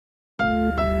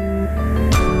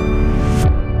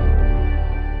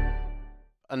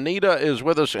Anita is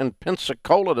with us in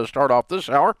Pensacola to start off this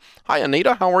hour. Hi,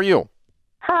 Anita. How are you?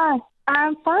 Hi,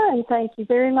 I'm fine. Thank you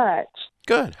very much.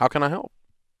 Good. How can I help?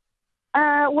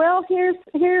 Well, here's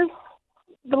the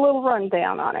little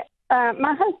rundown on it.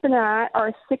 My husband and I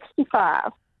are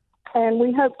 65, and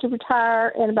we hope to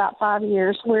retire in about 5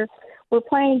 years. We're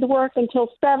planning to work until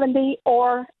 70,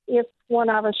 or if one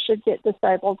of us should get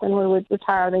disabled, then we would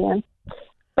retire then.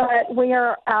 But we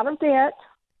are out of debt.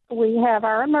 We have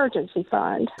our emergency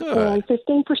fund, Good. and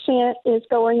 15% is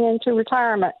going into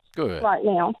retirement Good. right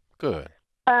now. Good.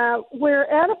 We're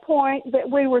at a point that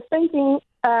we were thinking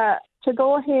to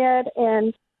go ahead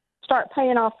and start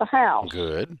paying off the house.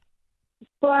 Good.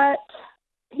 But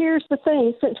here's the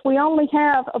thing, since we only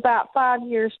have about 5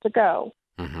 years to go,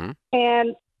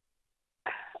 and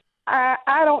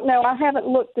I don't know, I haven't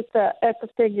looked at the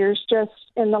figures just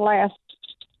in the last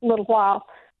little while.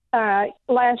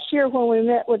 Last year when we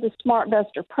met with the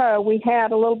SmartVestor Pro, we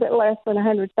had a little bit less than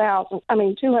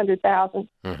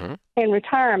 $200,000 in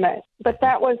retirement, but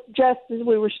that was just as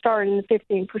we were starting the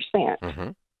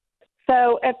 15%.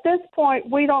 So at this point,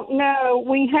 we don't know.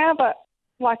 We have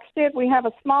like I said, we have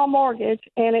a small mortgage,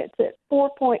 and it's at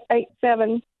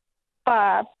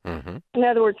 4.875. In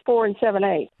other words, 4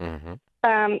 7/8.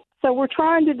 So we're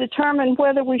trying to determine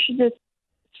whether we should just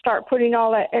start putting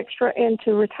all that extra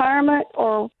into retirement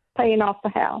or paying off the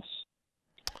house.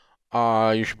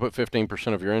 You should put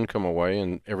 15% of your income away,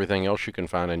 and everything else you can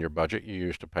find in your budget you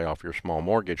use to pay off your small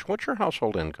mortgage. What's your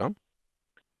household income?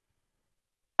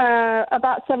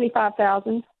 About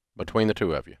 $75,000. Between the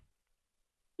two of you?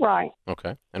 Right.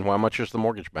 Okay. And how much is the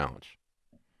mortgage balance?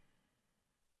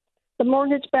 The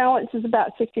mortgage balance is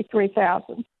about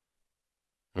 $63,000.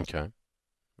 Okay.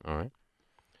 All right.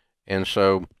 And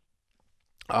so,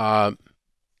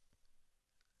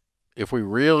 if we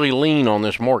really lean on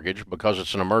this mortgage because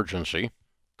it's an emergency,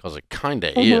 because it kind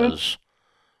of is,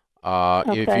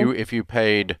 if you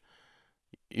paid,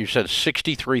 you said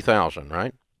 $63,000,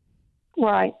 right?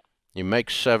 Right. You make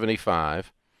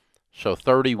 75, so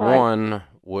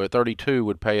 32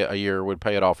 would pay a year, would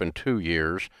pay it off in 2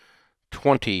 years.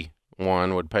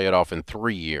 21 would pay it off in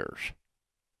 3 years.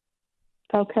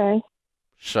 Okay.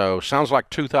 So sounds like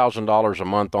 $2,000 a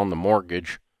month on the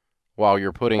mortgage, while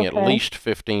you're putting at least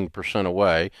 15%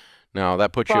 away. Now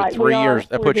that puts you at 3 years.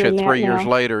 That puts you at 3 years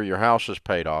later. Your house is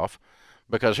paid off.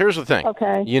 Because here's the thing.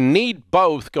 Okay. You need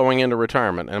both going into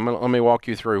retirement, and let me walk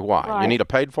you through why. Right. You need a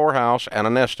paid-for house and a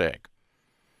nest egg.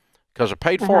 Because a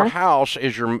paid-for house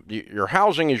is your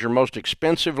housing is your most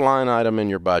expensive line item in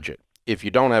your budget. If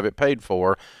you don't have it paid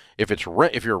for,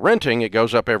 if you're renting, it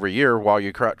goes up every year while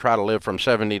you try to live from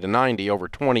 70 to 90. Over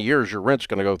 20 years, your rent's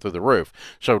going to go through the roof.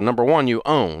 So number one, you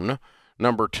own.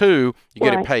 Number two, you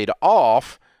get it paid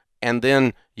off, and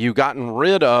then you've gotten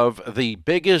rid of the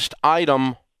biggest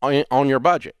item on your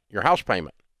budget, your house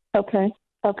payment. Okay.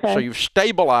 Okay. So you've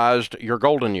stabilized your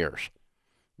golden years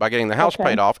by getting the house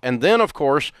paid off. And then, of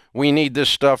course, we need this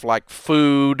stuff like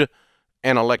food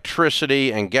and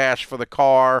electricity and gas for the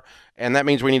car. And that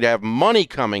means we need to have money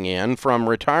coming in from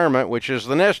retirement, which is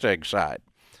the nest egg side.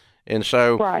 And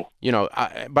so, you know,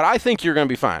 but I think you're going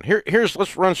to be fine.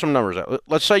 Let's run some numbers out.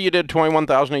 Let's say you did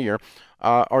 $21,000 a year,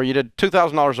 or you did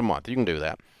 $2,000 a month. You can do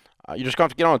that. You just have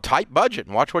to get on a tight budget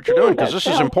and watch what you're doing, because this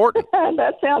is important.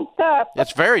 That sounds tough.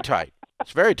 It's very tight.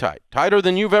 It's very tight. Tighter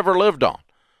than you've ever lived on.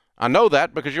 I know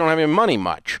that because you don't have any money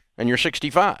much, and you're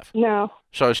 65. No.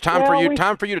 So it's time for you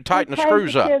to tighten the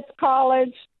screws up. Kids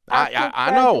college.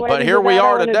 I know, but here we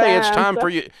are today. It's time for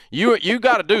you. You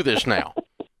got to do this now.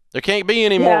 There can't be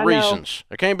any more reasons.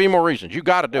 There can't be more reasons. You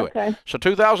got to do it. So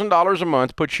 $2,000 a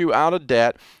month puts you out of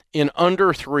debt in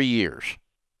under 3 years,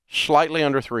 slightly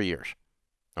under 3 years.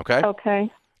 Okay.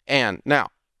 Okay. And now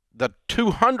the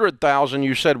 $200,000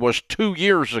 you said was 2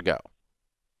 years ago.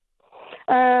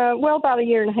 Well, about a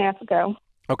year and a half ago.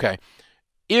 Okay.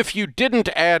 If you didn't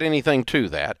add anything to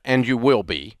that, and you will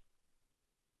be,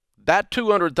 that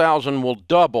 $200,000 will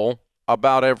double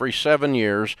about every 7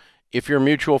 years if your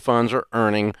mutual funds are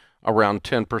earning around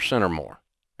 10% or more,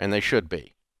 and they should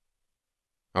be.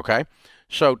 Okay?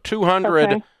 So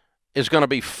 200 is going to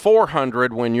be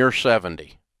 400 when you're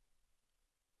 70.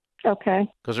 Okay.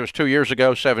 Because it was 2 years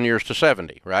ago, 7 years to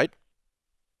 70, right?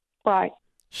 Right.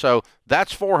 So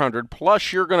that's 400,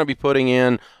 plus you're going to be putting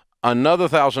in another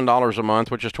 $1,000 a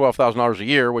month, which is $12,000 a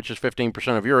year, which is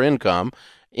 15% of your income,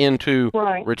 into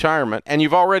retirement. And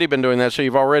you've already been doing that, so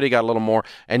you've already got a little more.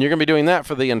 And you're going to be doing that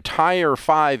for the entire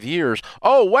 5 years.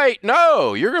 Oh, wait,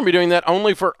 no, you're going to be doing that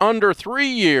only for under 3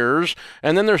 years,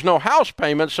 and then there's no house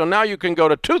payment, so now you can go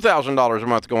to $2,000 a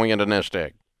month going into nest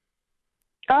egg.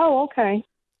 Oh, okay.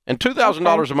 And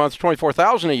 $2,000 a month is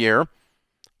 $24,000 a year.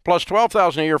 plus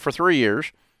 $12,000 a year for 3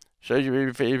 years. So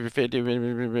there's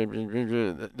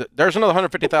another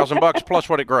 $150,000 plus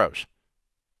what it grows.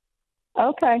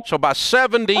 Okay. So by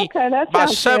 70, Okay, that by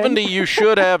sounds 70, good. you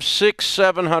should have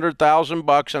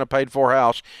 $600,000-700,000 in a paid-for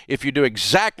house if you do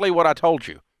exactly what I told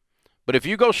you. But if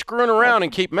you go screwing around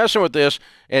and keep messing with this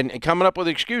and coming up with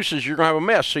excuses, you're going to have a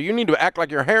mess. So you need to act like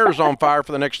your hair is on fire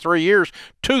for the next 3 years.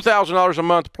 $2,000 a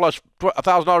month plus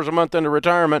 $1,000 a month into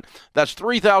retirement. That's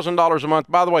 $3,000 a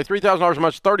month. By the way, $3,000 a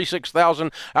month is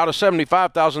 $36,000 out of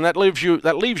 $75,000.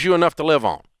 That leaves you enough to live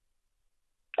on.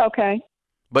 Okay.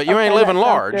 But you Okay, ain't living that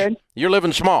sounds large. good. You're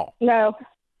living small. No.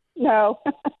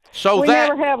 So we that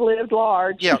never have lived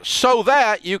large. yeah, so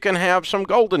that you can have some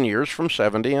golden years from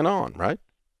 70 and on, right?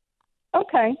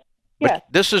 Okay. But Yes.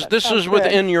 this is sounds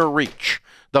within your reach.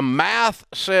 The math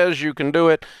says you can do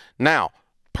it. Now,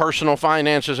 personal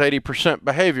finance is 80%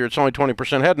 behavior. It's only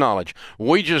 20% head knowledge.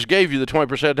 We just gave you the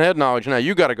 20% head knowledge. Now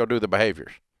you got to go do the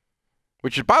behaviors,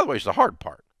 which is, by the way, is the hard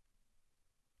part.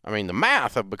 I mean, the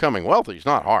math of becoming wealthy is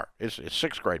not hard. It's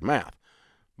 6th grade math,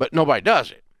 but nobody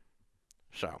does it.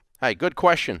 So, hey, good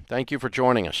question. Thank you for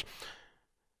joining us.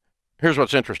 Here's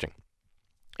what's interesting.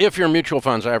 If your mutual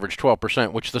funds average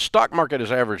 12%, which the stock market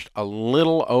has averaged a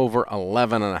little over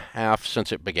 11.5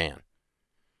 since it began.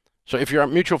 So if your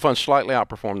mutual funds slightly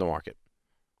outperform the market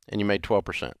and you made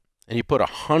 12% and you put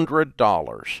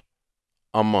 $100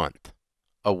 a month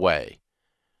away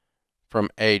from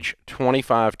age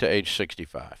 25 to age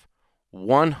 65,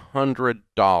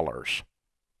 $100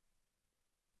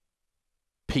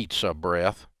 pizza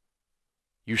breath.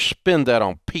 You spend that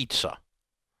on pizza.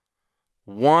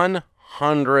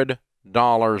 $100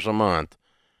 a month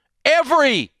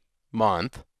every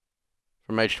month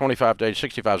from age 25 to age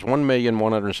 65 is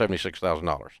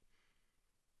 $1,176,000.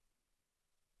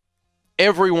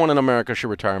 Everyone in America should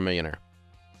retire a millionaire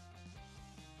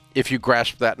if you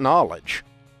grasp that knowledge.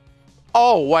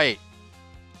 Oh, wait.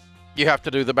 You have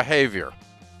to do the behavior.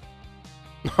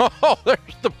 Oh, there's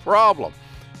the problem.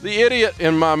 The idiot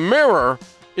in my mirror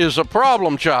is a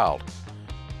problem child.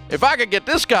 If I could get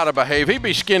this guy to behave, he'd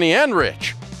be skinny and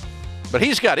rich. But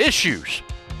he's got issues.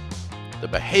 The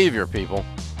behavior, people.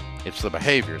 It's the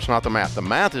behavior. It's not the math. The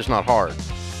math is not hard.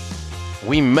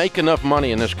 We make enough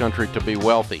money in this country to be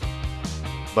wealthy.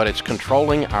 But it's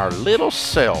controlling our little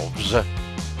selves.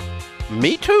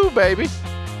 Me too, baby.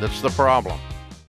 That's the problem.